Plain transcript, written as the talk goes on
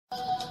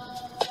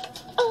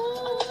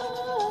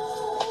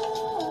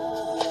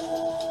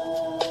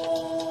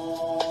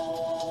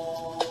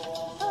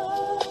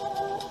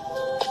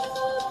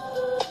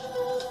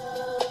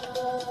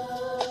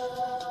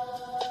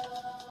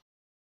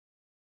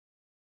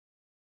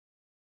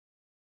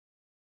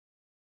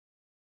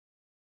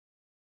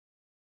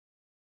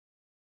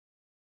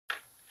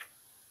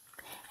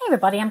Hey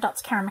everybody, I'm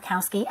Dr. Karen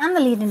Mikowski. I'm the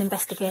leading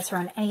investigator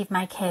on any of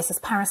my cases,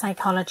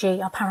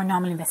 parapsychology or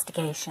paranormal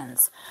investigations.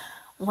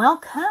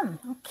 Welcome.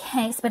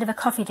 Okay, it's a bit of a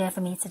coffee day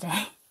for me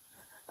today.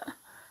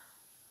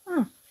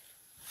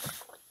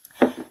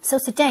 So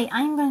today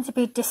I'm going to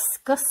be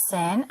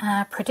discussing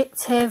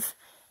predictive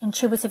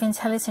intuitive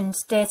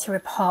intelligence data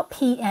report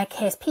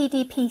case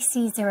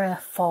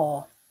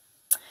PDPC04.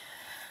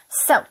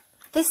 So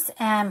this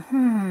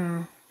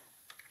okay,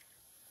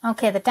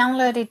 the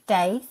downloaded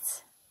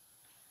date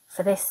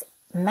for this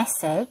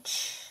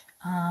message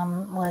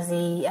was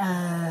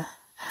the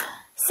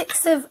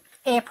 6th of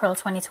April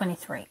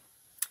 2023.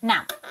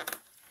 Now,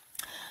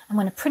 I'm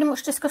going to pretty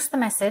much discuss the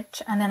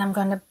message, and then I'm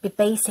going to be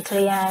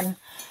basically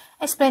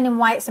explaining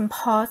why it's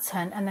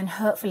important, and then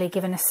hopefully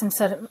giving us some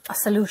sort of a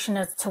solution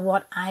as to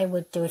what I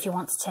would do. If you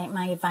want to take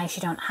my advice,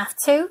 you don't have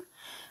to.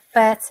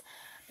 But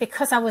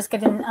because I was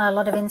getting a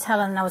lot of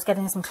intel and I was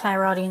getting some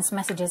clairaudience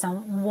messages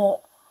on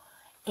what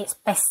it's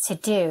best to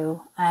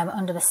do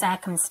under the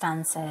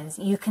circumstances,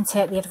 you can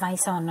take the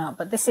advice or not,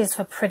 but this is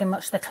for pretty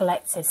much the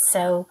collective.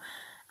 So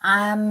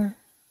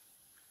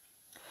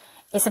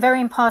it's a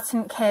very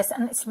important case,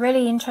 and it's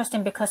really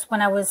interesting because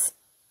when I was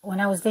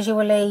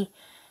visually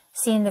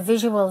seeing the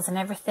visuals and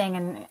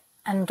everything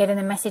and getting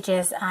the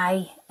messages,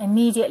 I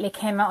immediately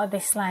came out of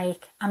this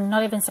like, I'm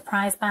not even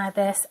surprised by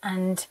this.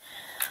 And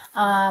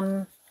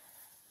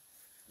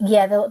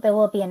yeah, there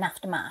will be an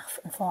aftermath,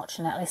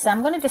 unfortunately. So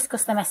I'm going to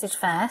discuss the message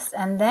first,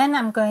 and then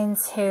I'm going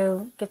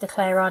to give the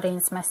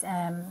clairaudience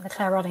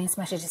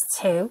messages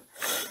too,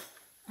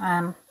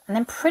 and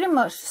then pretty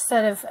much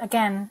sort of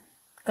again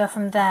go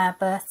from there.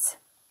 But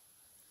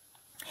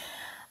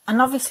and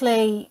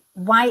obviously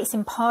why it's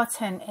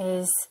important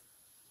is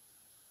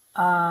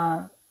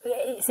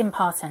it's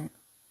important,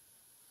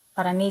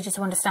 but I need you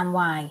to understand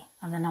why,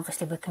 and then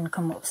obviously we can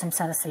come up with some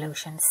sort of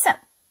solution. So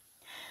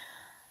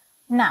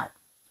now,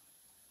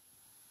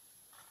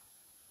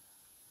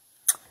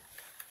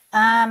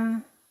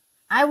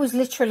 I was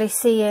literally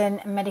seeing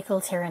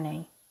medical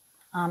tyranny.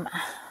 I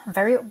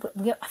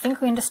think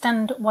we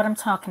understand what I'm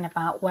talking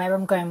about, where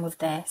I'm going with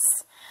this.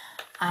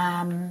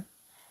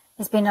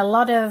 There's been a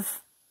lot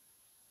of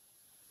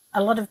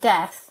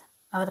death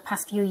over the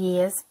past few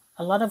years.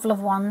 A lot of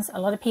loved ones.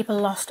 A lot of people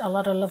lost a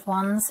lot of loved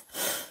ones.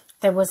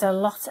 There was a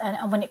lot,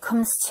 and when it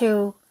comes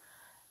to,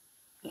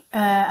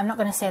 I'm not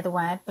going to say the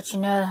word, but you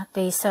know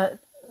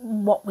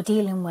what we're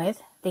dealing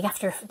with. The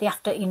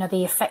after, you know,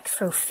 the effect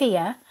through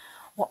fear.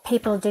 What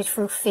people did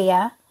through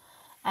fear,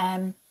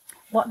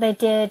 what they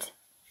did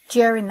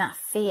during that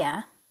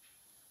fear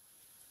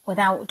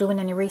without doing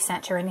any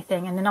research or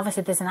anything, and then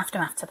obviously there's an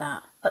aftermath to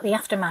that. But the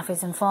aftermath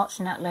is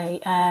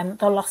unfortunately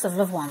the loss of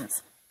loved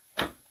ones.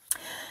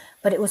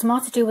 But it was more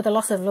to do with the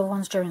loss of loved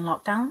ones during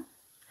lockdown.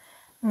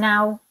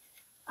 Now,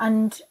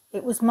 and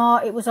it was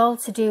all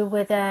to do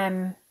with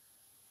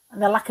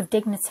the lack of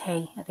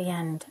dignity at the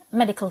end.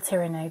 Medical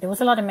tyranny. There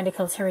was a lot of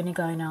medical tyranny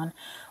going on.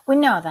 We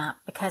know that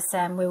because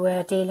we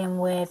were dealing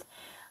with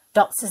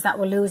doctors that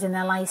were losing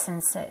their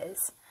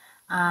licenses,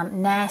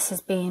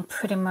 nurses being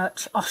pretty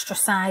much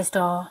ostracised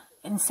or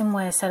in some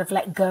way sort of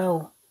let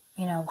go.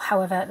 You know,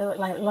 however,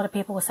 like a lot of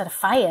people were sort of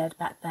fired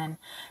back then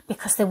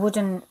because they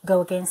wouldn't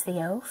go against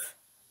the oath.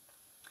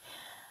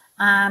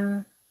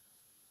 And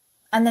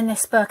then they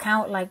spoke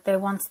out like they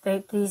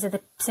wanted. These are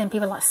the same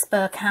people that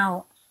spoke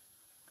out.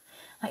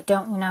 Like,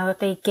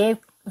 they gave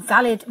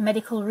valid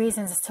medical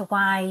reasons as to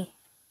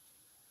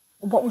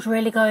what was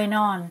really going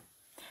on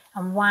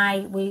and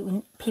why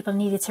people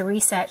needed to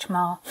research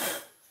more.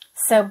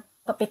 So,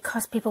 but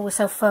because people were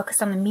so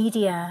focused on the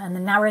media and the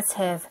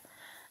narrative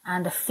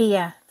and the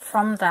fear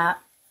from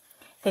that,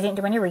 they didn't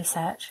do any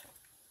research.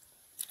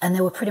 And they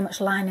were pretty much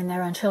lining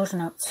their own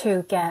children up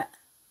to get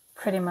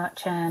pretty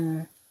much,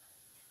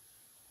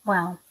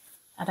 well,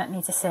 I don't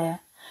need to say,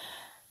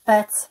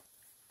 but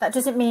that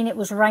doesn't mean it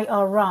was right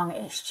or wrong.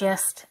 It's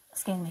just,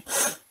 excuse me,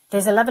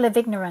 there's a level of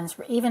ignorance.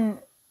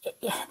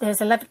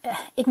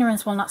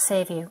 Ignorance will not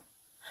save you.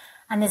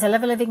 And there's a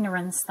level of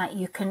ignorance that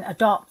you can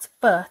adopt.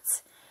 But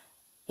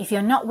if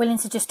you're not willing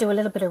to just do a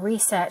little bit of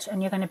research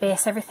and you're going to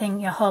base everything,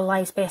 your whole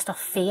life based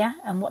off fear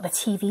and what the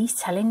TV's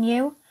telling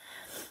you,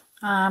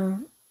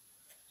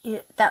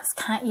 you have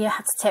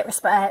to take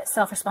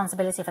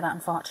self-responsibility for that,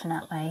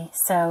 unfortunately.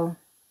 So,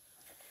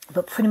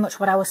 but pretty much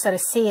what I was sort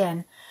of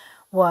seeing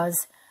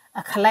was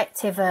a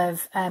collective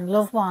of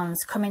loved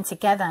ones coming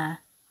together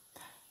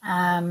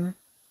and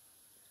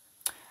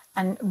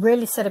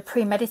really sort of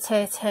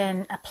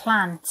premeditating a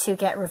plan to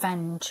get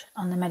revenge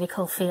on the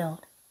medical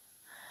field.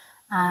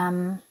 I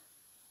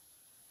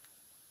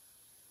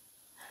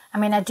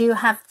mean, I do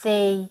have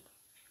the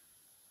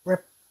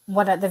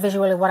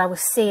visual of what I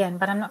was seeing,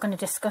 but I'm not going to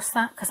discuss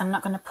that because I'm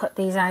not going to put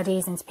these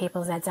ideas into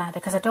people's heads either,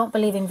 because I don't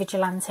believe in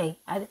vigilante.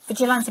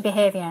 Vigilante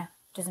behaviour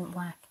doesn't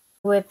work.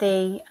 With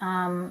the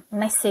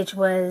message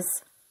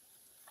was,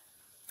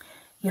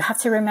 you have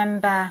to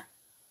remember,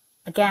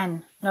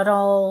 again, not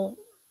all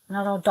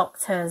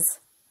doctors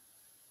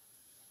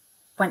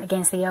went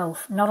against the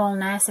oath. Not all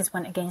nurses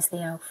went against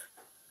the oath.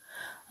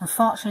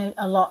 Unfortunately,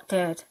 a lot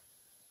did.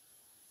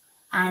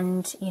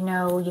 and, you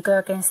know, you go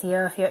against the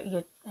earth,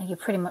 you're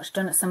pretty much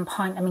done at some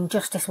point. I mean,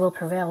 justice will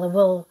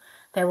prevail.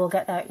 They will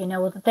get there, you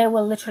know, they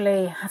will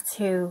literally have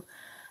to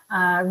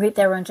reap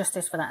their own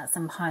justice for that at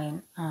some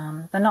point.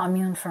 They're not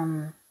immune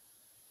from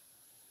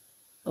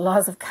the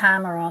laws of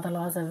karma or the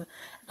laws of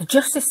the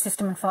justice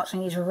system.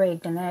 Unfortunately, is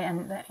rigged, and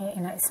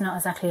you know, it's not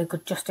exactly a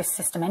good justice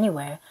system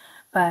anyway.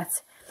 But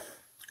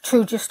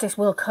true justice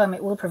will come.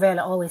 It will prevail. It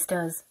always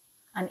does.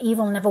 And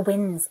evil never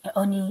wins. It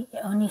only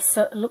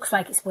looks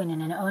like it's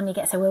winning, and it only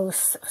gets away with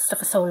stuff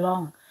for so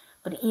long.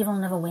 But evil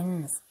never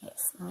wins.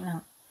 It's, you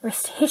know,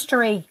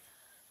 history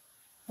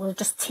will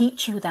just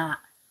teach you that.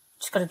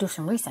 Just got to do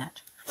some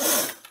research.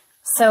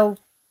 So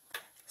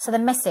the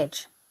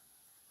message.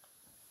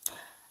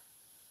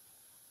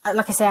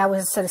 Like I say, I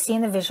was sort of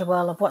seeing the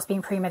visual of what's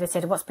being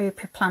premeditated, what's being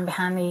planned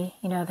behind the,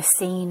 you know, the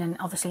scene, and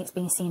obviously it's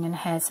being seen and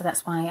heard, so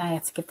that's why I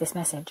had to give this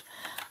message.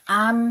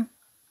 Now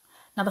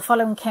the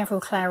following came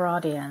through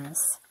clairaudience.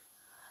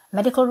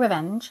 Medical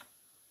revenge.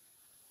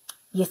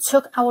 You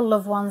took our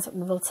loved ones,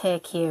 we will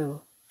take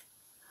you.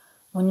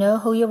 We know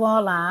who you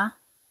all are.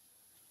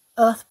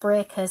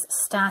 Earthbreakers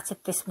started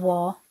this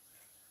war,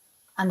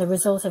 and the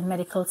result of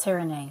medical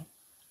tyranny.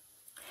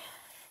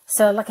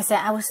 So, like I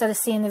said, I was sort of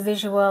seeing the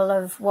visual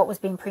of what was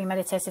being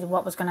premeditated,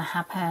 what was going to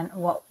happen,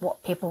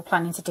 what people were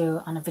planning to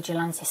do on a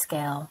vigilante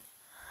scale.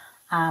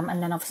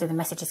 And then obviously the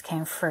messages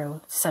came through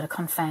to sort of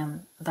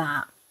confirm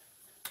that.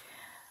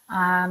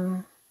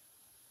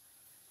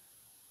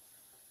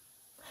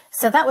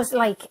 So that was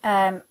like,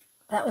 that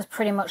was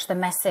pretty much the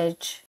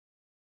message.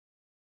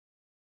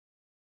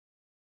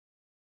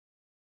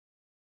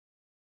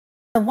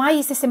 So why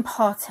is this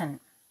important?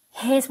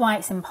 Here's why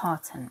it's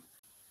important.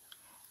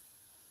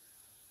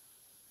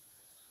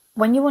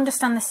 When you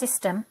understand the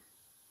system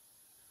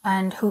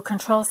and who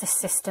controls this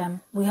system,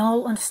 we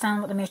all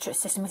understand what the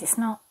matrix system is. It's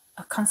not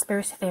a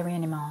conspiracy theory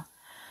anymore.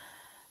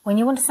 When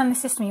you understand the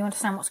system, you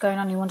understand what's going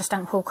on, you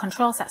understand who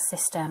controls that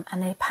system,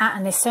 and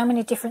there's so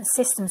many different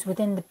systems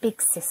within the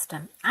big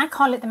system. I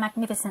call it the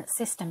magnificent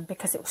system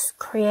because it was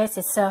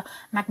created so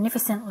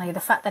magnificently, the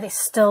fact that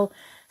it's still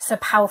so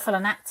powerful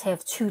and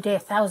active today,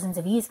 thousands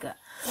of years ago.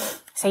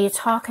 So you're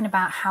talking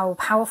about how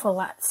powerful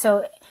that,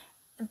 so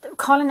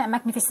calling it a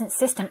magnificent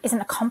system isn't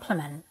a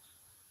compliment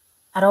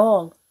at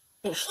all.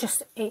 It's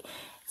just,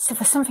 so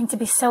for something to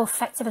be so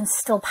effective and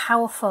still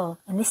powerful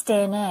in this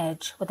day and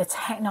age with the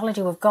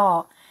technology we've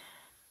got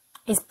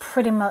is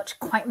pretty much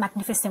quite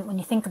magnificent when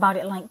you think about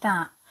it like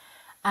that.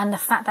 And the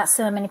fact that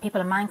so many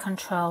people are mind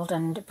controlled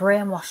and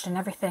brainwashed and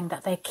everything,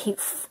 that they keep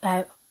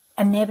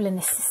enabling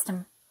this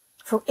system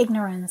through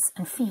ignorance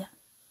and fear.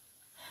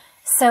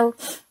 So,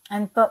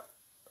 but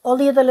all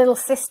the other little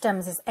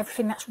systems is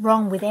everything that's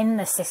wrong within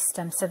the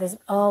system. So there's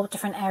all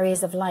different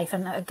areas of life.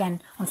 And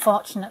again,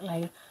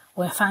 unfortunately,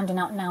 we're finding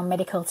out now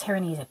medical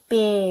tyranny is a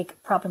big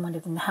problem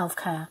within the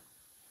healthcare,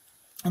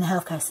 in the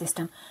healthcare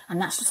system.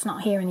 And that's just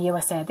not here in the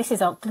USA. This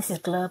is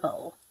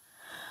global.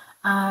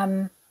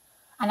 And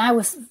I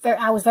was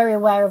very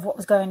aware of what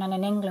was going on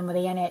in England with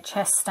the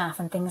NHS staff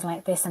and things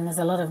like this. And there's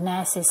a lot of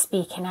nurses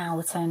speaking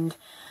out and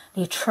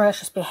the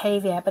atrocious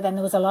behaviour. But then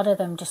there was a lot of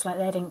them just like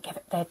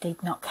they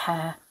did not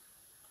care.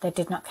 They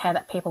did not care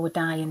that people would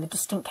die, and they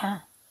just didn't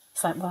care.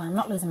 It's like, well, I'm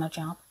not losing my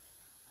job.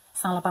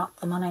 It's all about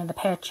the money and the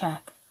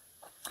paycheck.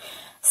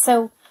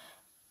 So,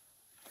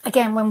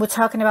 again, when we're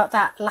talking about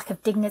that lack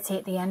of dignity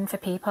at the end for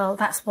people,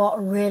 that's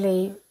what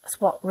really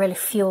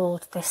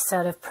fueled this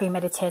sort of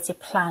premeditated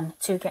plan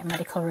to get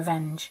medical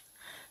revenge,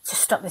 to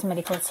stop this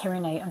medical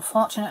tyranny.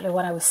 Unfortunately,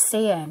 what I was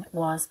seeing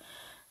was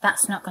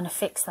that's not going to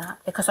fix that,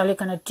 because all you're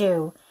going to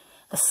do,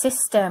 the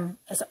system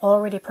is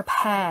already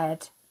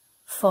prepared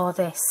for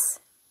this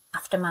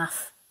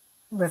aftermath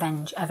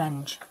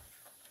avenge.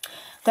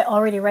 They're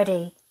already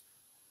ready,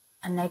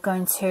 and they're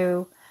going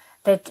to,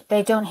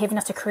 they don't even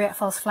have to create a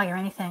false flag or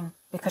anything,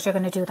 because you're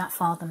going to do that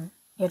for them.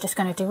 You're just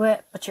going to do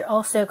it, but you're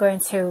also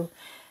going to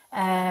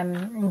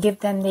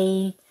give them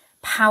the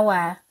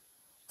power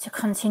to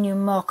continue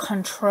more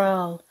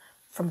control,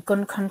 from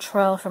gun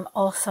control, from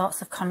all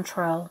sorts of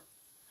control.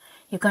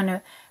 You're going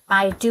to,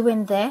 by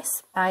doing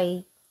this,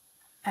 by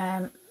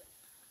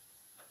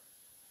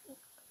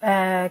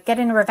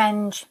getting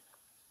revenge,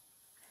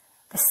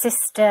 the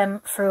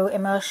system through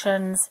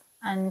emotions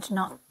and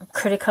not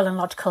critical and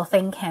logical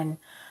thinking,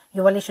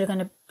 you're literally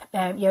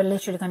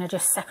going to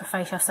just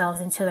sacrifice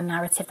yourselves into the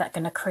narrative that's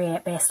going to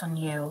create based on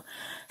you.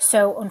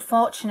 So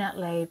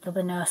unfortunately,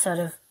 there'll be no sort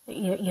of,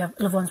 your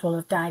loved ones will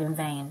have died in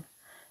vain.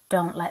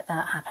 Don't let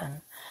that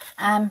happen.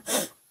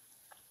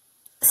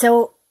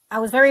 So I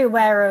was very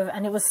aware of,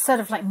 and it was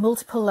sort of like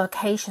multiple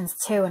locations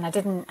too, and I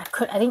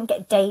didn't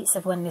get dates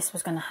of when this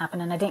was going to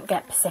happen, and I didn't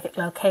get specific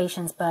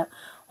locations, but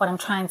what I'm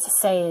trying to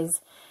say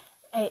is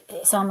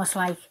it's almost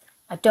like,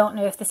 I don't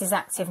know if this is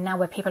active now,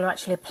 where people are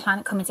actually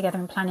coming together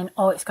and planning,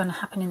 or it's going to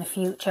happen in the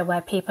future,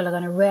 where people are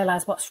going to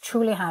realise what's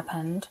truly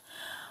happened,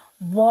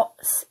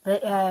 what's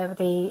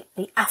the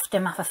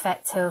aftermath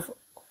effect of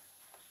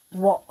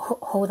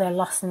who they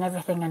lost and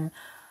everything, and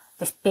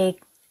this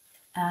big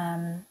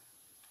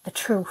the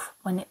truth,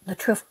 the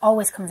truth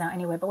always comes out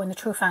anyway, but when the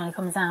truth finally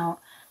comes out,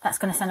 that's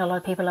going to send a lot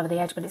of people over the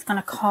edge, but it's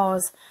going to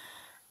cause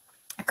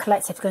a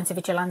collective to go into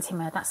vigilante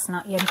mode. That's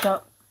not,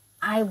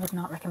 I would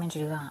not recommend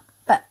you do that.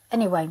 But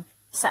anyway,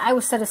 so I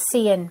was sort of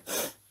seeing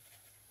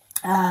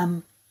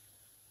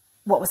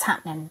what was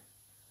happening,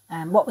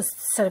 what was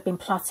sort of being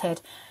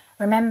plotted.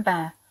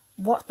 Remember,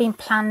 what's being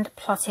planned,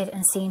 plotted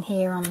and seen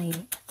here on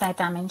the third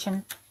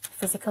dimension,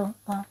 physical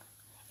world,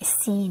 is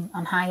seen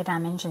on higher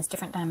dimensions,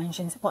 different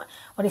dimensions. What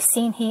is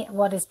seen here,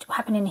 what is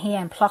happening here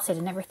and plotted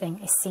and everything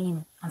is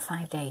seen on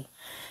 5D.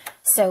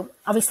 So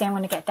obviously I'm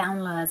going to get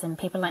downloads, and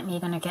people like me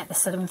are going to get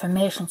this sort of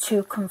information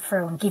to come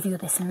through and give you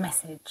this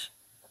message.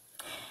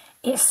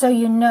 It's so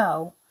you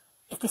know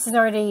if this has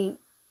already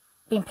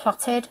been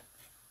plotted.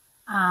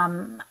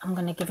 I'm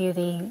going to give you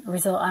the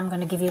result. I'm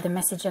going to give you the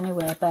message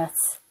anyway, but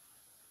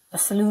the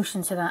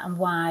solution to that and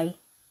why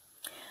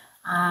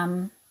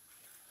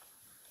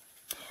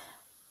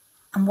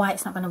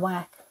it's not going to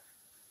work,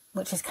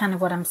 which is kind of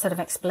what I'm sort of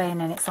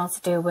explaining. It's all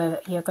to do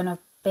with you're going to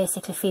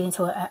basically feed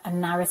into a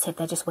narrative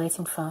they're just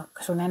waiting for.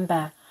 Because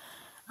remember,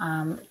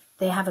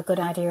 they have a good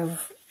idea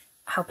of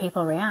how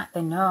people react.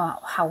 They know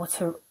how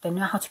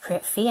to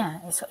create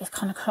fear. It's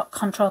kind of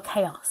control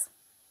chaos.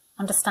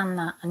 Understand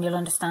that, and you'll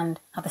understand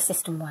how the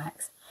system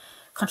works.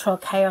 Control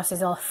chaos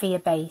is all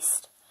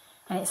fear-based,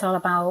 and it's all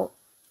about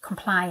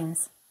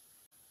compliance.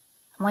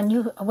 When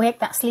you awake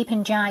that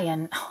sleeping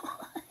giant,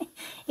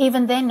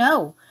 even they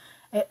know.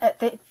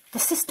 The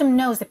system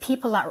knows, the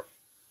people that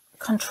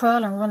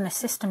control and run the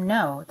system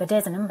know the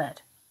days are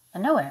numbered.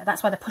 They know it.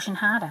 That's why they're pushing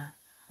harder.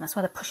 And that's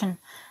why they're pushing,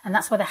 and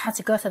that's why they had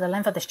to go to the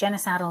length of this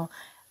genocidal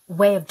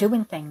way of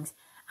doing things.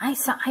 I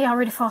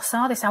already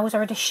foresaw this. I was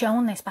already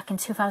shown this back in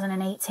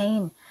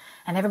 2018.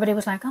 And everybody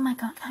was like, oh my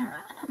God, Karen,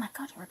 oh my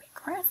God, you're a bit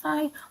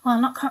crazy.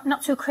 Well,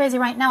 not too crazy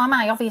right now, am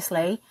I?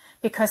 Obviously,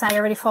 because I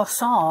already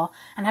foresaw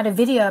and had a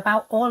video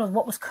about all of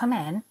what was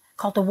coming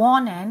called The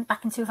Warning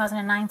back in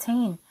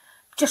 2019,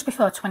 just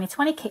before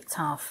 2020 kicked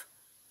off.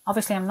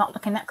 Obviously, I'm not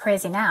looking that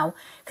crazy now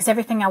because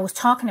everything I was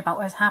talking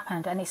about has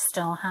happened and it's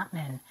still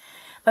happening.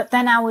 But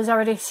then I was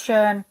already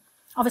shown,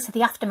 obviously,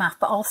 the aftermath,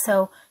 but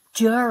also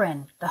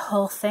during the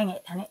whole thing.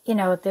 And, you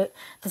know,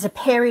 there's a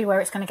period where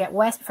it's going to get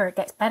worse before it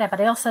gets better.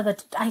 But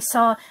I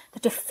saw the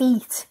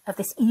defeat of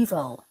this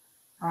evil,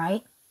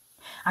 right?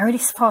 I really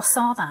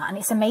foresaw that. And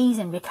it's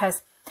amazing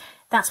because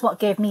that's what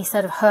gave me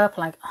sort of hope,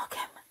 like,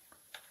 okay.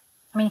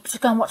 I mean, you can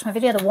just go and watch my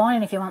video, The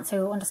Warning, if you want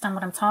to understand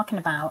what I'm talking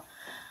about.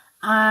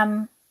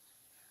 And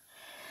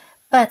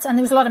there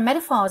was a lot of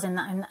metaphors in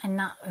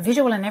that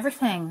visual and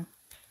everything.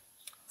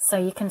 So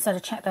you can sort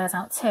of check those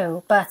out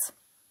too. But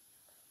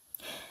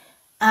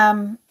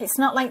it's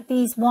not like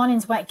these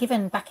warnings were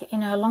given back, you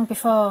know, long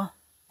before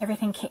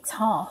everything kicked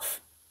off,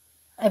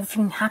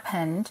 everything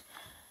happened.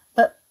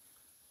 But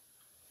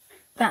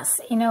that's,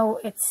 you know,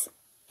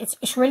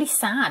 it's really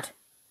sad.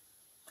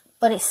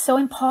 But it's so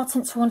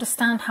important to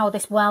understand how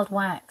this world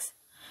works,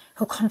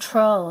 who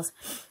controls.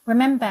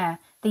 Remember,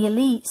 the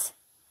elites,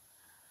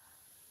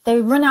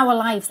 they run our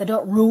lives, they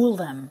don't rule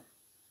them.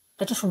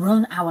 They just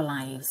run our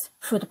lives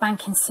through the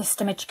banking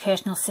system,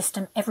 educational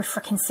system, every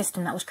freaking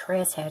system that was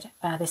created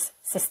by this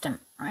system,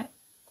 right?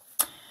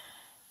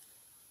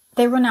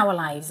 They run our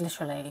lives,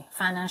 literally,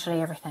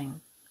 financially,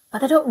 everything. But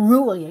they don't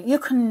rule you. You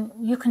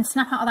can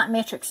snap out of that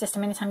matrix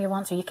system anytime you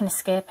want to. You can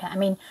escape it. I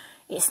mean,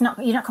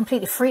 you're not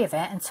completely free of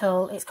it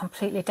until it's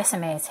completely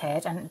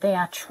decimated, and they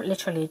are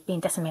literally being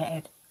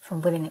decimated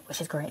from within it,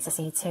 which is great to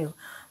see too.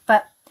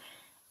 But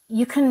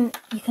you can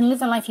live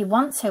the life you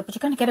want to, but you're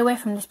going to get away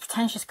from this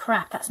pretentious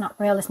crap that's not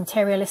real, this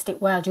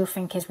materialistic world you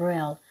think is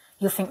real.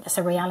 You think that's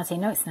a reality.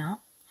 No, it's not.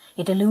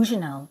 You're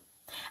delusional.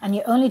 And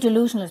you're only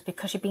delusional is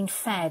because you're being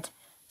fed,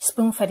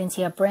 spoon-fed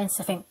into your brain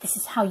to think this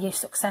is how you're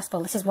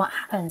successful, this is what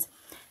happens,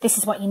 this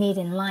is what you need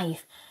in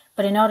life.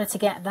 But in order to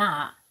get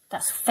that,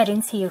 that's fed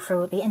into you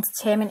through the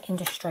entertainment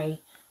industry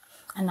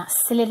and that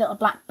silly little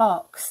black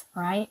box,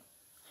 right?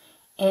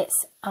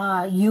 It's,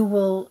 you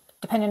will,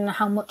 depending on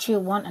how much you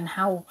want and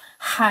how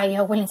high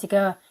you're willing to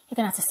go, you're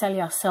going to have to sell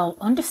your soul.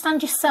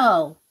 Understand your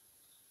soul,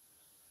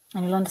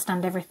 and you'll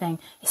understand everything.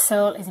 Your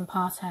soul is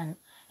important.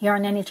 You're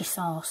an energy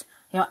source.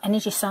 Your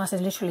energy source is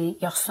literally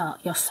your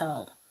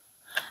soul.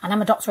 And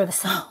I'm a doctor of the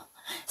soul.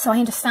 So I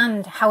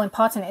understand how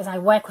important it is. I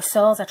work with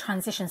souls, I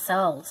transition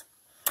souls.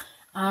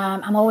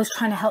 I'm always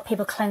trying to help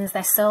people cleanse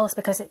their souls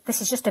because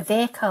this is just a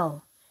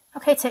vehicle.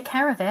 Okay, take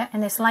care of it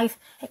in this life,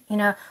 you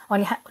know,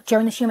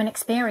 during this human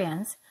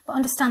experience. But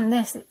understand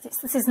this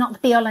is not the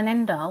be-all and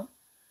end-all.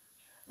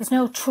 There's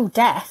no true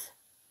death.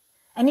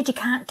 Energy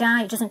can't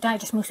die. It doesn't die.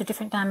 It just moves to a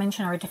different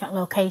dimension or a different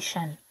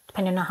location,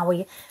 depending on how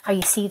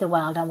you see the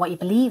world and what you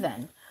believe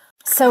in.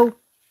 So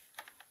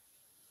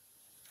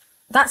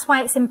that's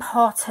why it's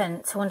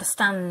important to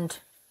understand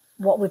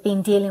what we've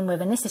been dealing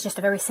with. And this is just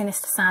a very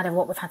sinister side of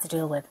what we've had to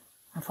deal with,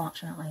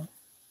 unfortunately.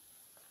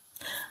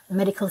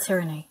 Medical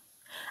tyranny.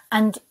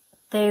 And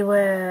they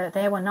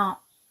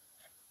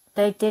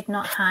did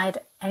not hide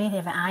anything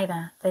of it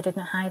either. They did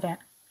not hide it.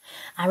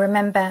 I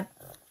remember,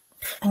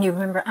 and you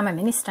remember, I'm a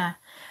minister,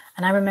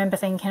 And I remember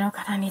thinking, oh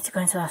God, I need to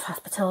go into those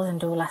hospitals and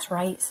do last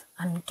rites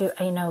and do,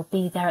 you know,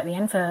 be there at the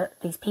end for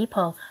these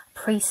people,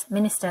 priests,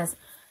 ministers.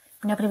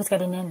 Nobody was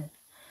getting in.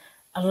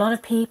 A lot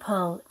of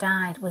people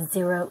died with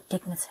zero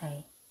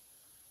dignity.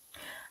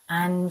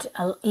 And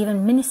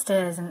even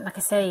ministers, and like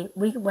I say,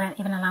 we weren't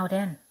even allowed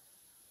in.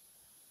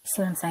 You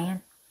see what I'm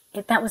saying?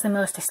 That was the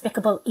most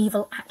despicable,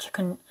 evil act you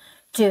can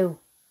do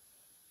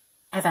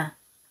ever.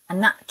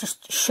 And that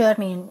just showed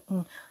me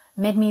and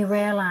made me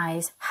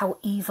realise how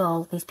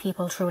evil these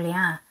people truly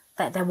are.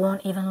 That they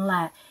won't even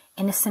let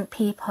innocent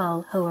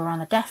people who are on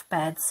their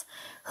deathbeds,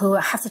 who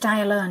have to die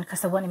alone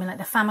because they won't even let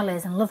their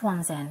families and loved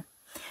ones in.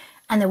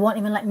 And they won't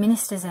even let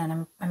ministers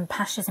in and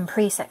pastors and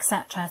priests,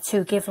 etc.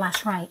 to give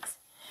last rites.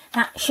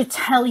 That should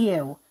tell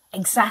you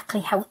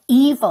exactly how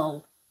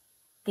evil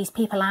these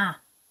people are.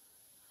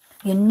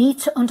 You need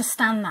to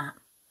understand that.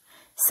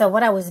 So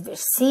what I was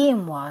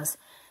seeing was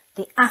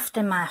the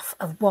aftermath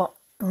of what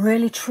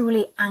really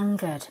truly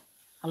angered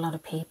a lot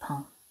of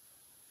people.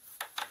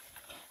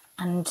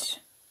 And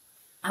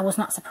I was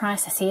not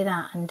surprised to see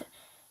that. And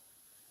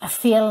I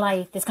feel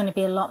like there's going to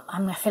be a lot,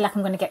 I feel like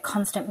I'm going to get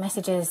constant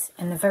messages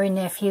in the very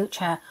near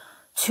future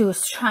to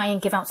try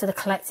and give out to the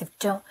collective,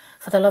 don't,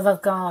 for the love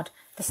of God,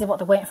 this is what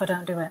they're waiting for,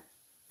 don't do it.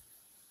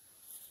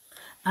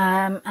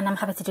 And I'm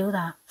happy to do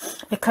that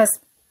because,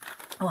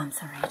 oh, I'm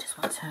sorry, I just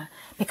want to,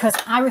 because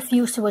I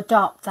refuse to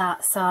adopt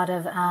that sort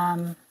of,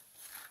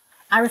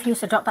 I refuse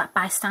to adopt that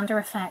bystander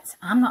effect.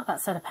 I'm not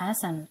that sort of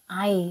person.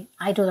 I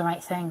do the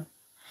right thing.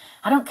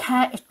 I don't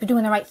care if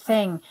doing the right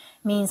thing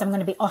means I'm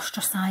going to be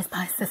ostracized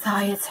by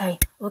society.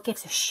 Who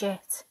gives a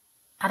shit?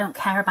 I don't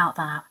care about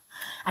that.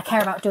 I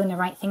care about doing the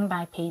right thing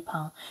by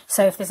people.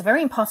 So if there's a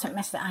very important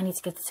message that I need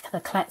to give to the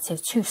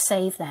collective to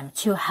save them,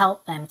 to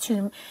help them,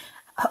 to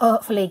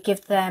hopefully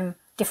give them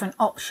different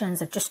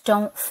options of just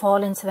don't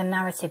fall into the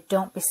narrative,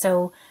 don't be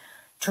so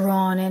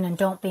drawn in and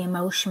don't be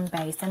emotion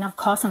based. And of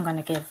course I'm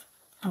going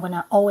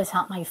to always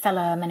help my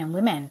fellow men and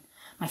women,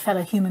 my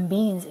fellow human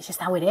beings. It's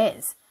just how it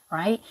is,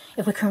 right?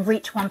 If we can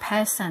reach one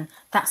person,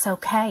 that's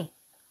okay.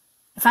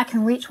 If I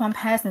can reach one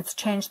person to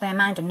change their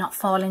mind and not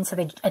fall into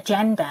the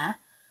agenda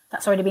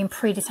that's already been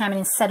predetermined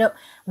and set up,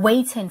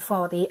 waiting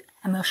for the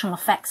emotional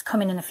effects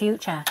coming in the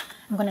future,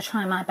 I'm going to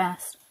try my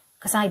best.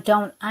 Because I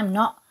don't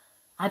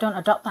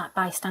adopt that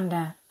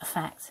bystander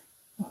effect.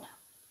 No.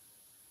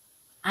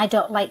 I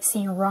don't like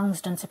seeing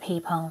wrongs done to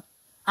people.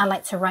 I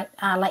like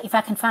if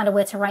I can find a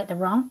way to right the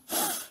wrong,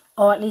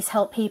 or at least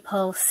help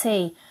people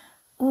see,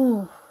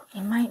 ooh,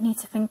 you might need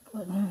to think, no,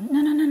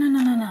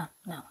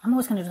 I'm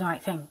always going to do the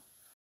right thing.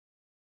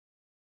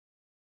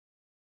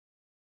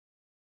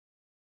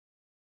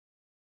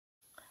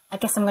 I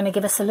guess I'm going to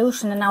give a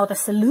solution, and now the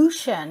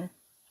solution,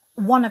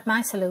 one of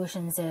my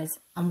solutions is,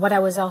 and what I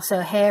was also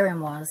hearing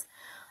was,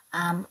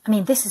 I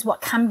mean, this is what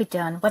can be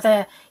done.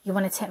 Whether you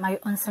want to take my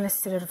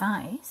unsolicited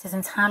advice is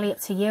entirely up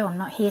to you. I'm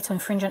not here to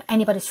infringe on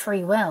anybody's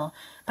free will,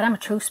 but I'm a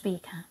truth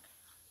speaker.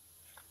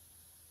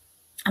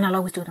 And I'll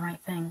always do the right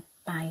thing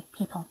by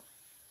people.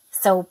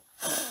 So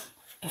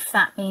if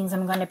that means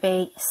I'm going to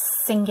be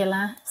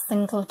singular,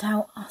 singled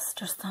out,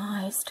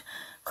 ostracized,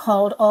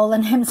 called all the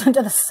names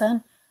under the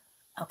sun,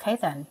 okay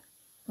then.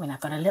 I mean,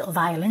 I've got a little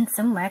violin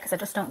somewhere because I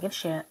just don't give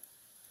shit,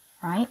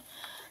 right?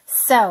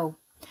 So,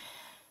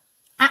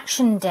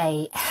 action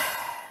date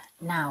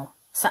now.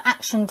 So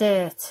action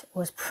date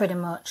was pretty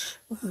much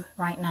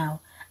right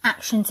now.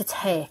 Action to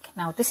take.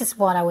 Now, this is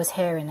what I was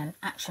hearing, an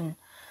action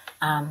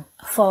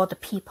for the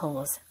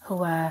peoples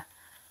who are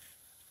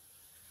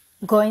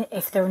going,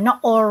 if they're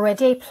not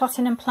already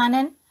plotting and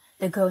planning,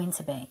 they're going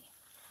to be.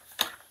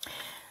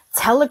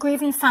 Tell the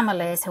grieving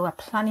families who are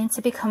planning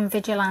to become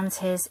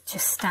vigilantes to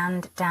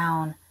stand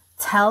down.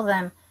 Tell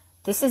them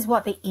this is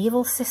what the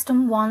evil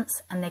system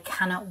wants and they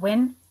cannot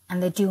win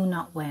and they do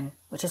not win,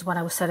 which is what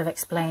I was sort of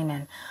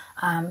explaining.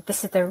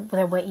 This is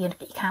the way you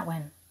can't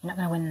win. You're not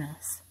going to win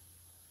this.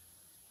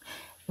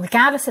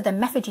 Regardless of the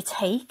method you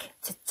take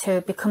to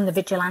become the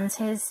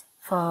vigilantes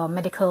for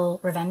medical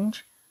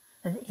revenge,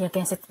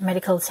 against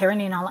medical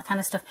tyranny and all that kind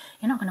of stuff,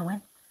 you're not going to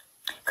win.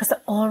 Because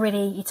they're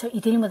already, you're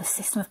dealing with a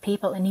system of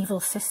people, an evil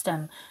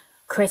system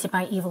created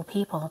by evil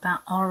people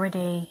that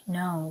already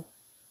know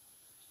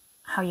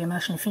how you're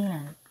emotionally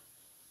feeling.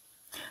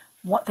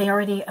 What they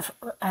already,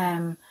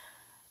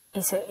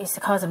 is the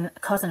cause and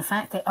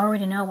effect. They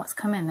already know what's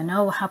coming. They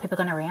know how people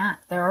are going to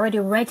react. They're already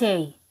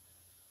ready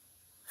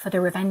for the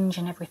revenge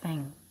and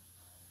everything.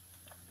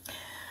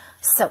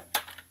 So,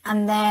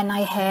 and then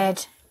I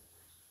heard,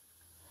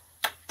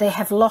 they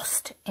have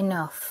lost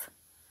enough.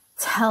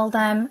 Tell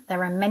them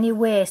there are many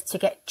ways to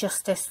get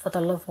justice for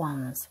the loved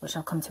ones, which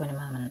I'll come to in a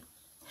moment.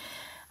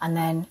 And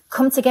then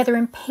come together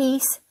in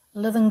peace,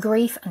 love and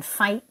grief, and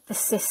fight the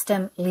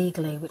system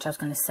legally, which I was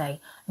going to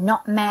say,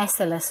 not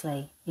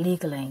mercilessly,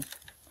 legally.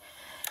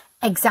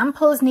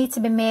 Examples need to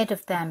be made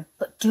of them,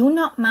 but do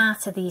not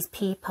martyr these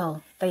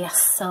people. They are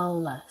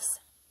soulless.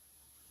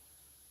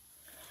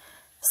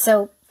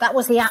 So that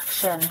was the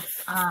action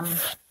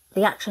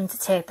the action to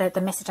take,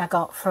 the message I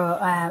got for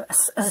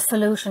as a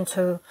solution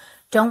to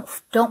don't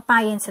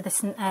buy into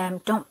this,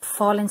 don't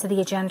fall into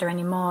the agenda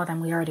any more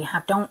than we already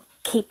have. Don't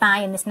keep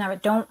buying this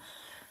narrative. Don't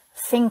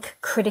think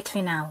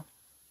critically now.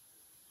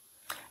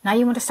 Now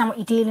you understand what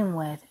you're dealing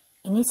with.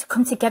 You need to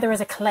come together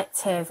as a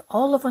collective.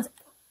 All of us,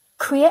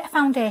 create a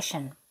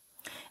foundation.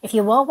 If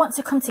you all want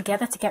to come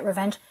together to get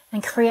revenge,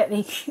 then create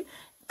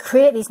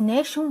these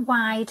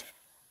nationwide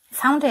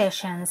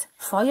foundations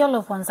for your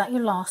loved ones that you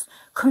lost.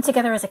 Come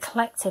together as a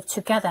collective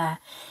together.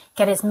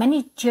 Get as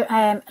many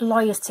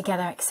lawyers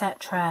together,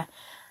 etc.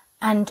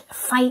 And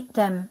fight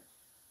them.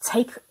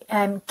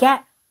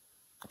 Get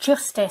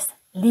justice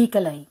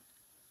legally.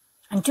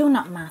 And do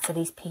not matter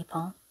these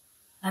people.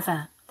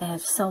 Ever. They're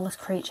soulless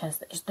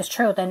creatures. It's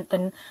true. They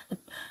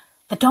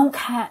don't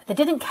care. They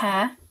didn't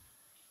care.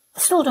 They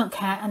still don't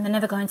care, and they're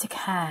never going to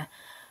care.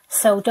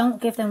 So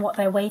don't give them what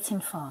they're waiting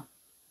for.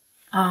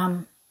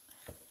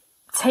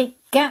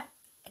 Get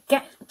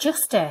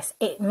justice.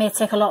 It may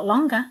take a lot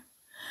longer,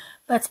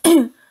 but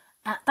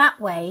that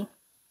way,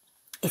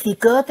 if you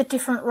go the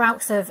different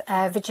routes of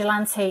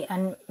vigilante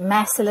and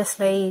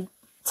mercilessly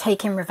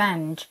taking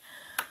revenge,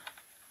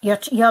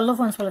 your loved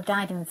ones will have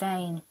died in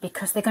vain,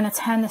 because they're going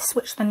to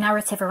switch the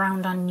narrative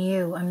around on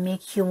you and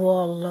make you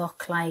all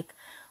look like,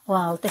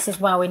 well, this is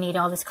why we need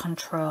all this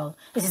control.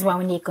 This is why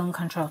we need gun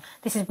control.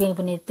 This is why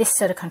we need this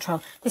sort of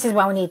control. This is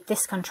why we need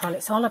this control.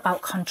 It's all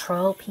about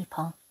control,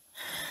 people.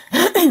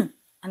 And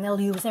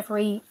they'll use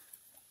everything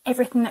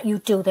that you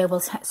do. They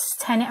will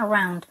turn it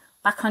around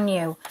back on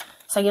you.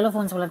 So your loved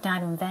ones will have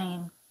died in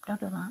vain. Don't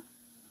do that.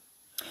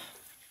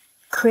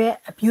 Create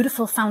a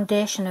beautiful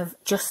foundation of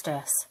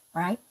justice,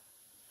 right?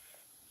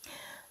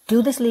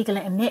 Do this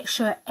legally and make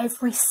sure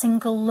every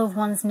single loved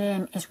one's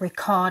name is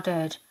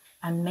recorded,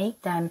 and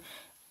make them,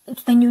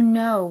 then you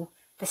know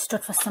they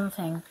stood for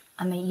something,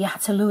 and you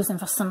had to lose them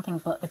for something.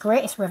 But the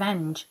greatest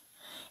revenge,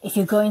 if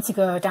you're going to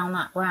go down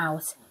that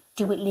route,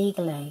 do it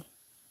legally.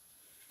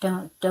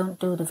 Don't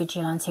do the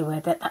vigilante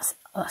way. That's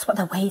what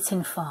they're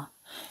waiting for.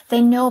 They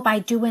know by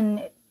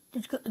getting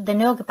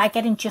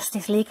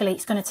justice legally,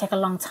 it's going to take a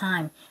long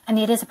time, and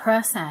it is a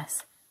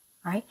process,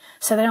 right?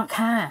 So they don't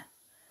care.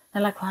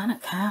 They're like, well, I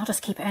don't care. I'll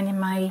just keep earning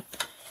my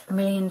 $1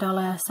 million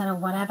set or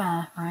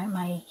whatever, right?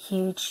 My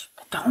huge.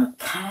 They don't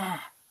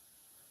care.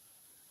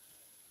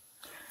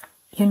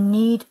 You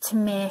need to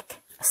make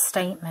a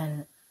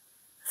statement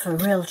for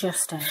real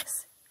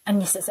justice. And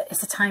yes,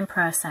 it's a time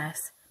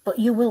process, but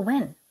you will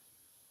win.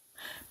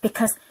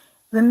 Because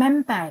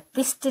remember,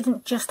 this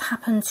didn't just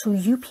happen to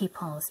you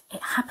peoples.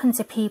 It happened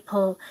to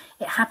people.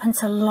 It happened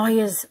to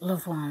lawyers'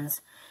 loved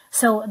ones.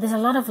 So there's a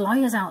lot of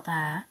lawyers out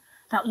there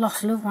that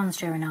lost loved ones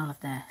during all of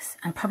this,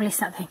 and probably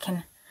start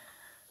thinking,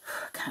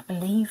 I can't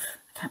believe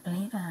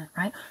it,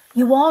 right?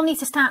 You all need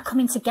to start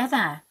coming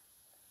together.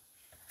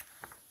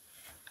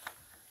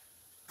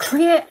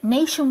 Create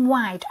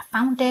nationwide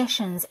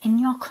foundations in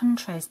your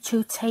countries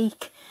to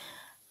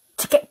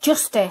get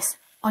justice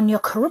on your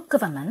corrupt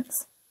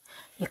governments,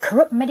 your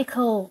corrupt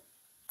medical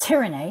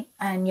tyranny,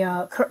 and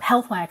your corrupt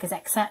health workers,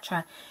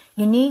 etc.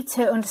 You need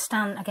to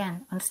understand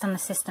the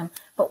system.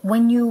 But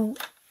when you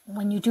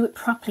do it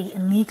properly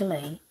and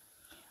legally,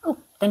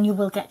 then you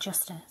will get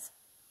justice.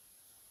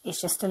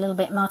 It's just a little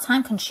bit more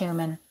time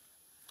consuming.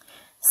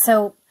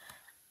 So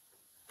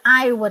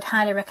I would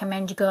highly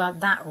recommend you go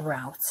that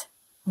route,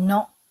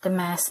 not the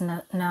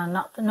mercenary,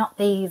 not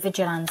the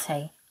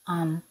vigilante.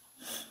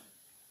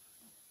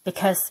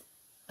 Because,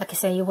 like I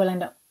say, you will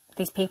end up,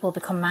 these people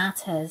become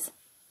martyrs.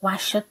 Why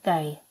should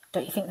they?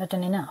 Don't you think they've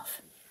done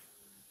enough?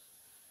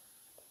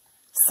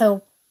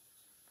 So,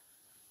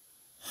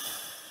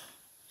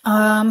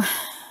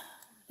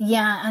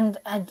 yeah, and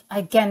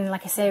again,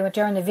 like I say,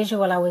 during the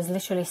visual, I was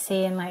literally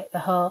seeing like the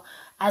whole,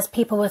 as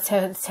people were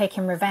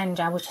taking revenge,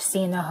 I was just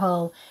seeing the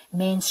whole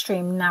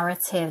mainstream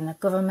narrative and the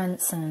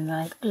governments and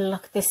like,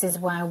 look, this is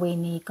why we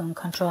need gun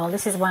control.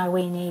 This is why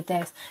we need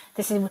this.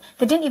 They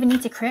didn't even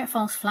need to create a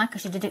false flag,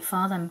 because you did it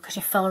for them, because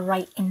you fell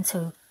right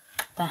into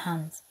their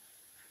hands.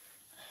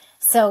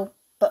 So,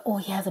 but oh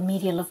yeah, the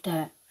media loved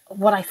it.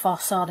 What I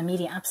foresaw, the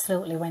media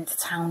absolutely went to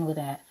town with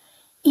it.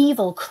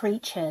 Evil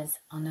creatures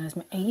on those.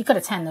 You've got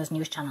to turn those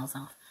news channels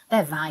off.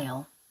 They're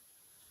vile.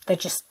 They're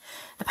just,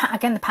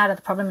 again, the part of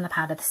the problem and the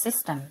part of the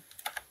system.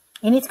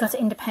 You need to go to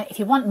independent. If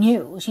you want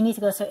news, you need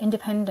to go to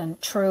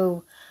independent,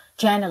 true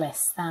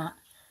journalists that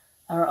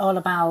are all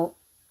about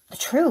the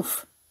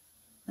truth,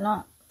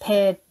 not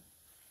paid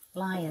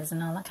liars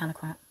and all that kind of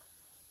crap.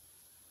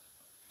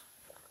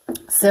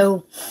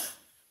 So,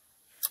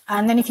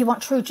 and then if you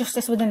want true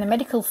justice within the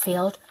medical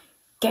field,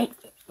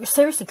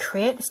 seriously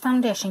create this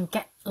foundation,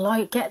 get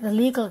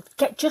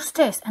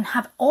justice, and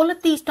have all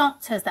of these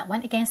doctors that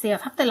went against the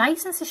earth have their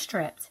licenses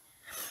stripped.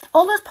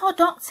 All those poor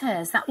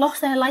doctors that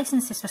lost their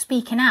licenses for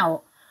speaking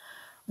out,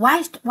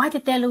 why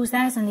did they lose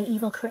theirs in the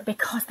evil career?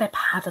 Because they're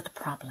part of the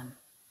problem.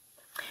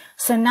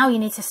 So now you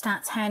need to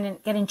start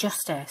getting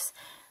justice.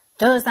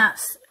 Those that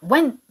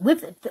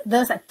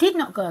did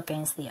not go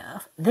against the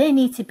earth, they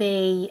need to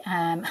be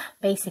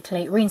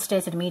basically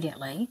reinstated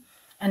immediately.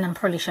 and I'm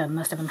probably sure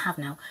most of them have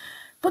now.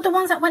 But the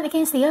ones that went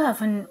against the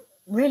earth and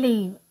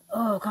really,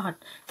 oh God,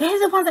 they're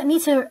the ones that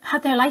need to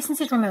have their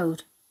licenses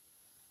removed.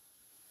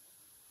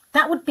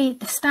 That would be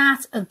the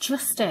start of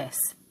justice.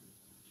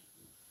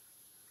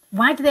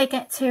 Why do they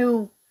get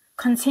to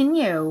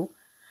continue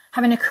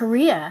having a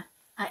career,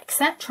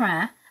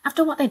 etc.,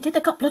 after what they did? They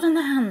got blood on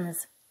their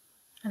hands.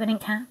 And they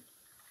didn't care.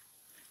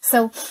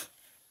 So,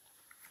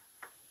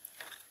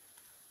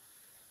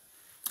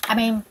 I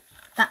mean,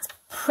 that's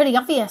pretty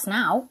obvious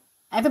now.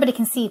 Everybody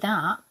can see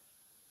that.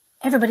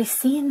 Everybody's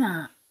seeing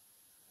that.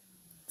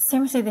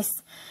 Seriously,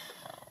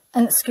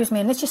 and excuse me,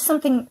 and there's just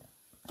something,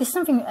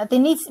 there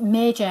needs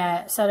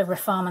major sort of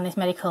reform in this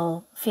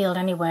medical field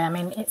anyway. I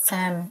mean, it's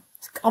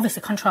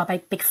obviously controlled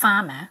by Big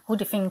Pharma. Who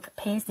do you think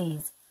pays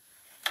these?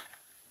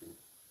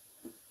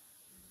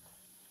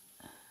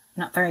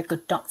 Not very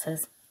good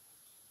doctors.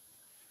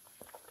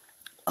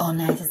 Or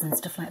nurses and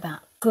stuff like that.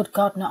 Good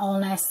God, not all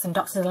nurses and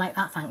doctors are like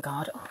that, thank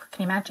God. Oh,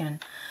 can you imagine?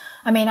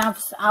 I mean, I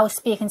was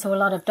speaking to a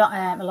lot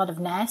of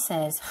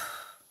nurses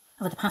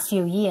over the past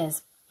few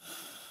years.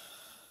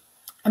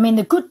 I mean,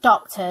 the good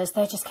doctors,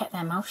 they just kept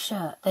their mouth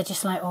shut. They're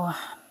just like, oh,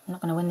 I'm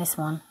not going to win this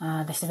one.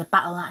 This is a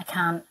battle that I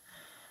can't.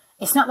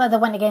 It's not that they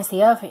went against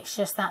the earth. It's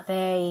just that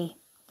they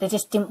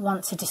just didn't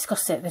want to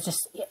discuss it. They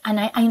just, and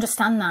I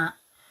understand that.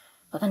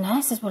 But the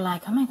nurses were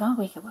like, oh my God,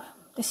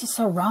 this is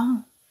so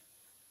wrong.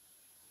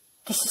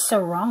 This is so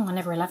wrong on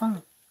every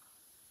level.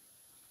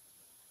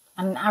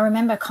 And I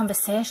remember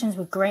conversations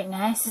with great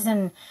nurses,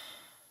 and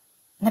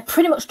they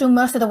pretty much do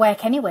most of the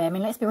work anyway. I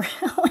mean, let's be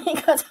real, when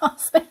you go to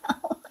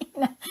hospital,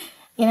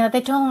 you know,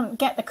 they don't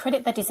get the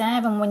credit they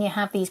deserve. And when you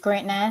have these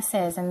great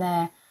nurses and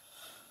they're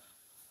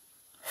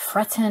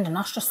threatened and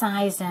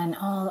ostracised and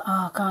all,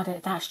 oh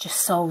God, that's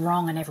just so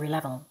wrong on every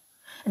level.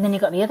 And then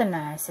you've got the other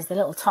nurses, the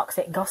little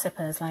toxic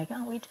gossipers, like,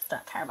 oh, we just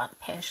don't care about the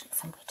patients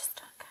and we just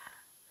don't care.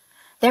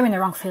 They're in the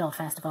wrong field,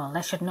 first of all.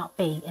 They should not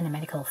be in the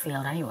medical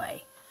field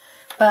anyway.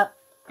 But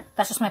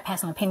that's just my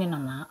personal opinion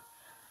on that.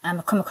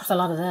 I've come across a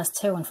lot of those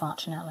too,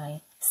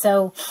 unfortunately.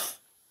 So,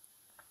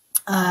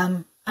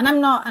 and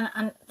I'm not,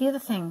 and the other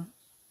thing,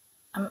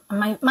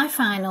 my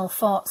final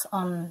thoughts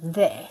on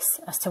this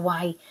as to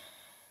why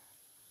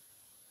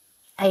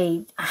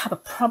I have a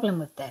problem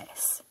with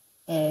this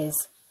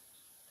is,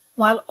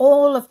 while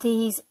all of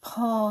these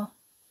poor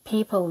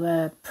people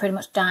were pretty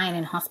much dying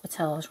in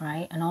hospitals,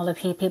 right, and all the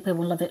people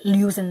were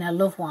losing their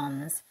loved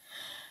ones,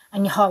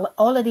 and you have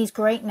all of these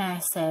great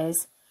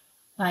nurses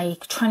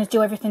like trying to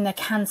do everything they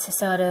can to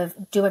sort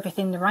of do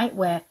everything the right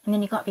way, and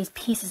then you've got these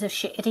pieces of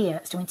shit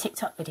idiots doing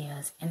TikTok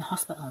videos in the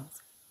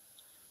hospitals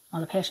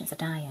while the patients are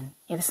dying.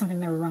 Yeah, there's something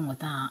very wrong with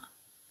that.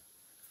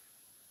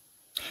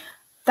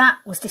 That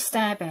was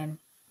disturbing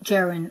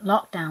during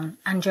lockdown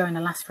and during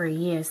the last 3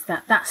 years.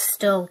 That's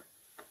still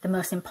the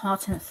most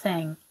important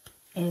thing,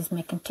 is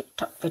making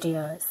TikTok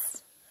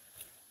videos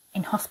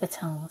in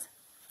hospitals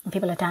and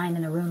people are dying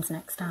in the rooms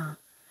next door.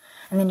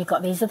 And then you've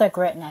got these other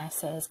great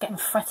nurses getting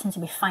threatened to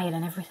be fired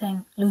and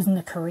everything, losing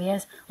their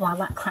careers while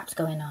that crap's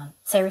going on.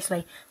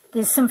 Seriously,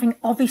 there's something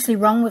obviously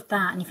wrong with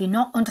that. And if you're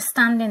not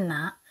understanding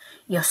that,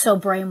 you're so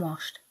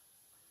brainwashed.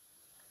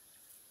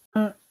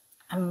 I'm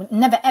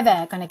never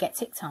ever going to get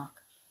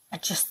TikTok.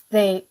 That's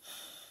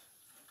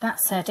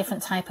a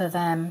different type of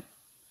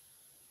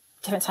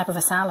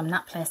asylum,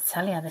 that place, to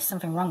tell you. There's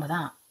something wrong with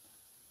that.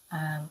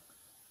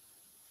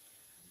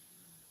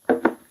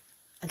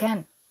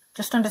 Again,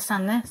 just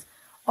understand this.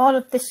 All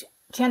of this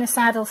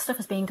genocidal stuff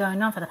has been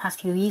going on for the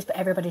past few years, but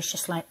everybody's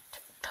just like,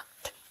 TikTok,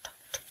 TikTok,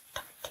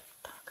 TikTok,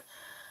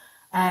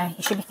 TikTok.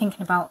 You should be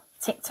thinking about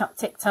TikTok,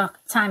 TikTok,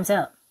 time's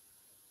up.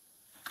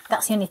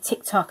 That's the only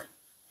TikTok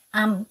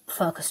I'm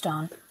focused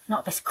on,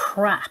 not this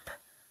crap.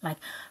 Like,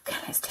 okay,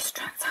 let's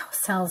distract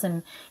ourselves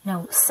and, you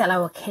know, sell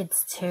our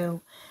kids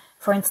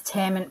for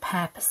entertainment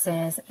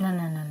purposes.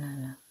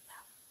 No.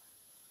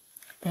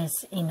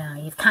 There's, you know,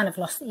 you've kind of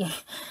lost,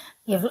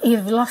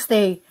 you've lost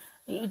the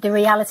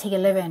reality you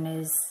live in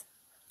is,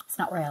 it's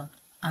not real.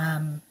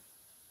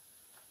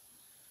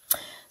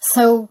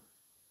 So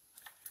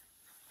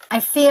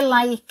I feel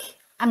like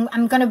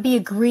I'm going to be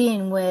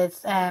agreeing with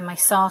my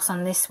source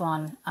on this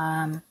one.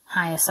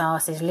 Higher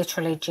source is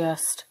literally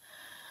just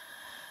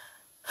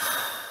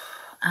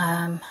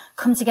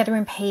come together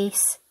in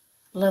peace,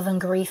 love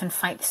and grief, and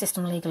fight the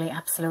system legally.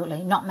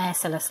 Absolutely, not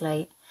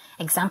mercilessly.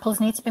 Examples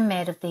need to be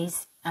made of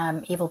these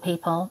evil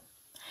people,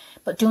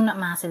 but do not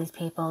martyr these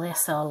people. They're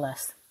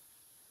soulless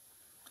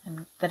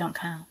and they don't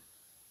count,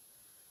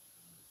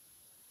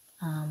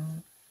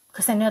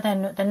 because they know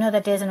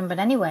their days are numbered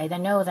anyway. They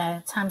know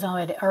their time's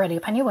already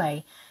up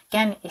anyway.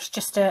 Again, it's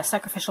just a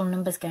sacrificial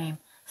numbers game.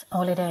 That's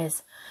all it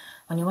is.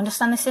 When you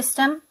understand the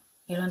system,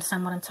 you'll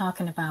understand what I'm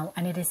talking about,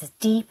 and it is as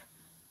deep,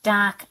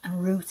 dark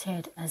and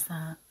rooted as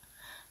that.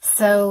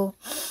 So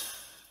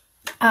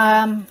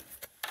I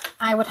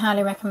would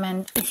highly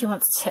recommend, if you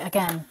want to,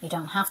 again, you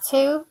don't have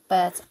to,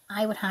 but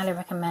I would highly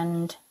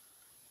recommend,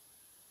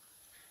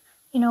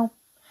 you know,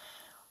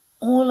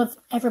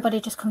 everybody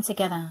just come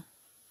together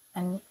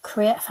and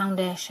create a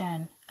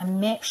foundation and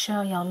make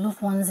sure your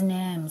loved ones'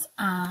 names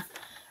are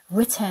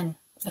written,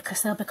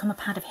 because they'll become a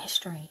part of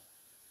history.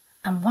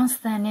 And once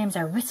their names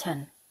are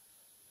written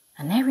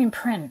and they're in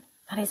print,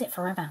 that is it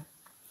forever.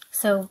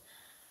 So,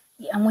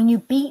 and when you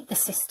beat the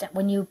system,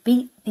 when you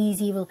beat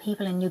these evil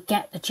people and you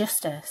get the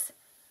justice,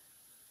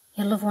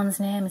 your loved one's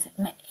names,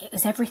 it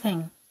was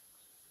everything.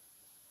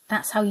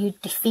 That's how you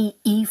defeat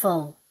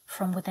evil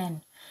from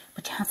within.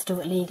 But you have to do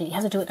it legally. You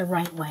have to do it the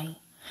right way.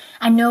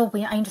 I know,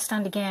 I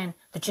understand again,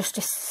 the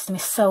justice system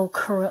is so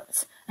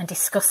corrupt and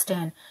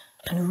disgusting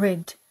and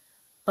rigged.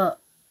 But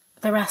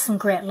there are some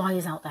great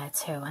lawyers out there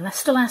too. And there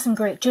still are some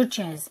great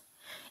judges.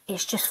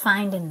 It's just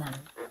finding them.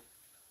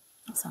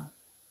 That's all.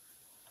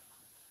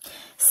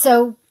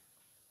 So,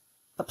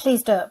 but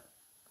please don't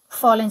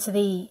fall into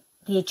the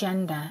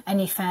agenda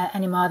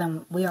any more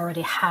than we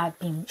already had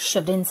been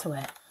shoved into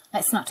it.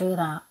 Let's not do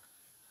that.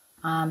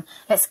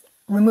 Let's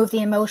remove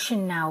the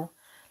emotion now.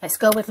 Let's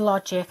go with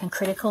logic and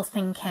critical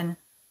thinking.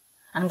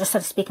 And I'm just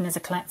sort of speaking as a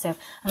collective.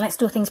 And let's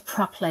do things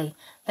properly.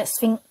 Let's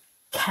think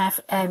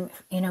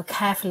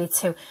carefully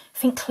too.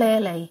 Think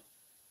clearly.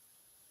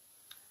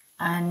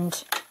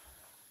 And,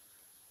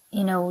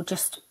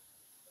 just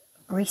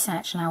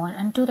research now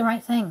and do the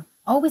right thing.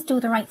 Always do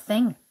the right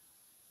thing.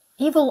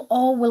 Evil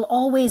will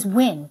always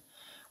win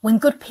when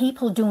good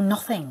people do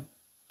nothing.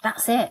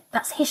 That's it.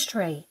 That's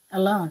history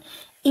alone.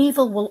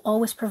 Evil will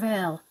always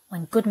prevail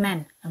when good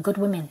men and good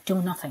women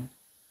do nothing.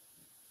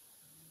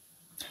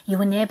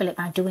 You enable it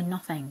by doing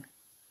nothing.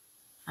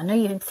 I know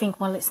you think,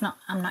 well,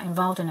 I'm not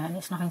involved in it and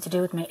it's nothing to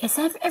do with me. It's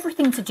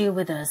everything to do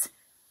with us.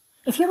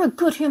 If you're a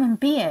good human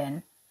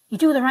being, you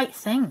do the right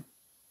thing.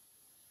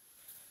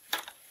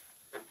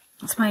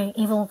 That's why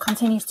evil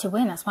continues to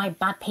win. That's why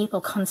bad people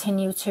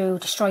continue to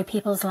destroy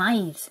people's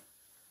lives.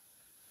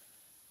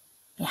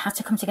 You have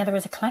to come together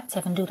as a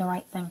collective and do the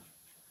right thing.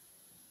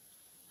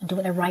 And do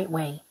it the right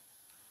way.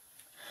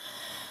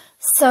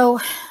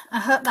 So, I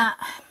hope that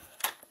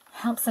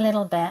helps a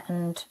little bit.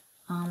 And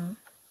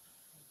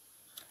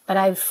but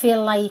I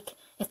feel like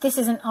if this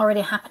isn't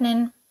already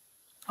happening,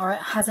 or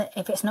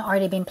if it's not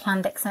already been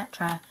planned,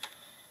 etc.,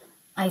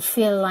 I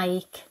feel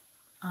like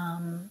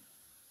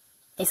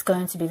it's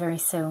going to be very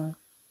soon.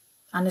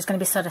 And there's going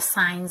to be sort of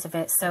signs of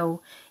it.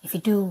 So if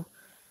you do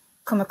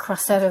come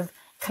across sort of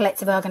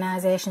collective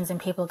organisations and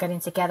people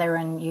getting together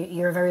and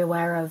you're very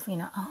aware of,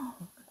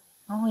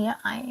 oh yeah,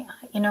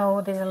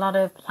 there's a lot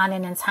of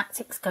planning and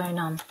tactics going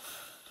on.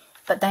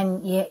 But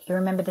then you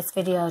remember this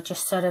video,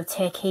 just sort of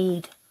take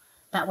heed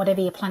that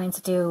whatever you're planning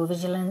to do,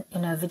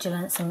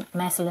 vigilance and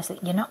merciless,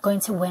 you're not going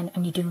to win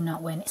and you do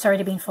not win. It's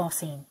already been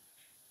foreseen.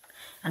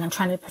 And I'm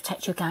trying to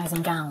protect you guys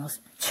and gals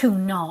to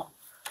not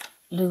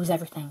lose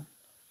everything.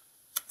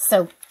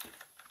 So,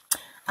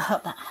 I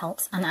hope that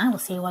helps. And I will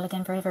see you all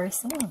again very, very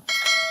soon.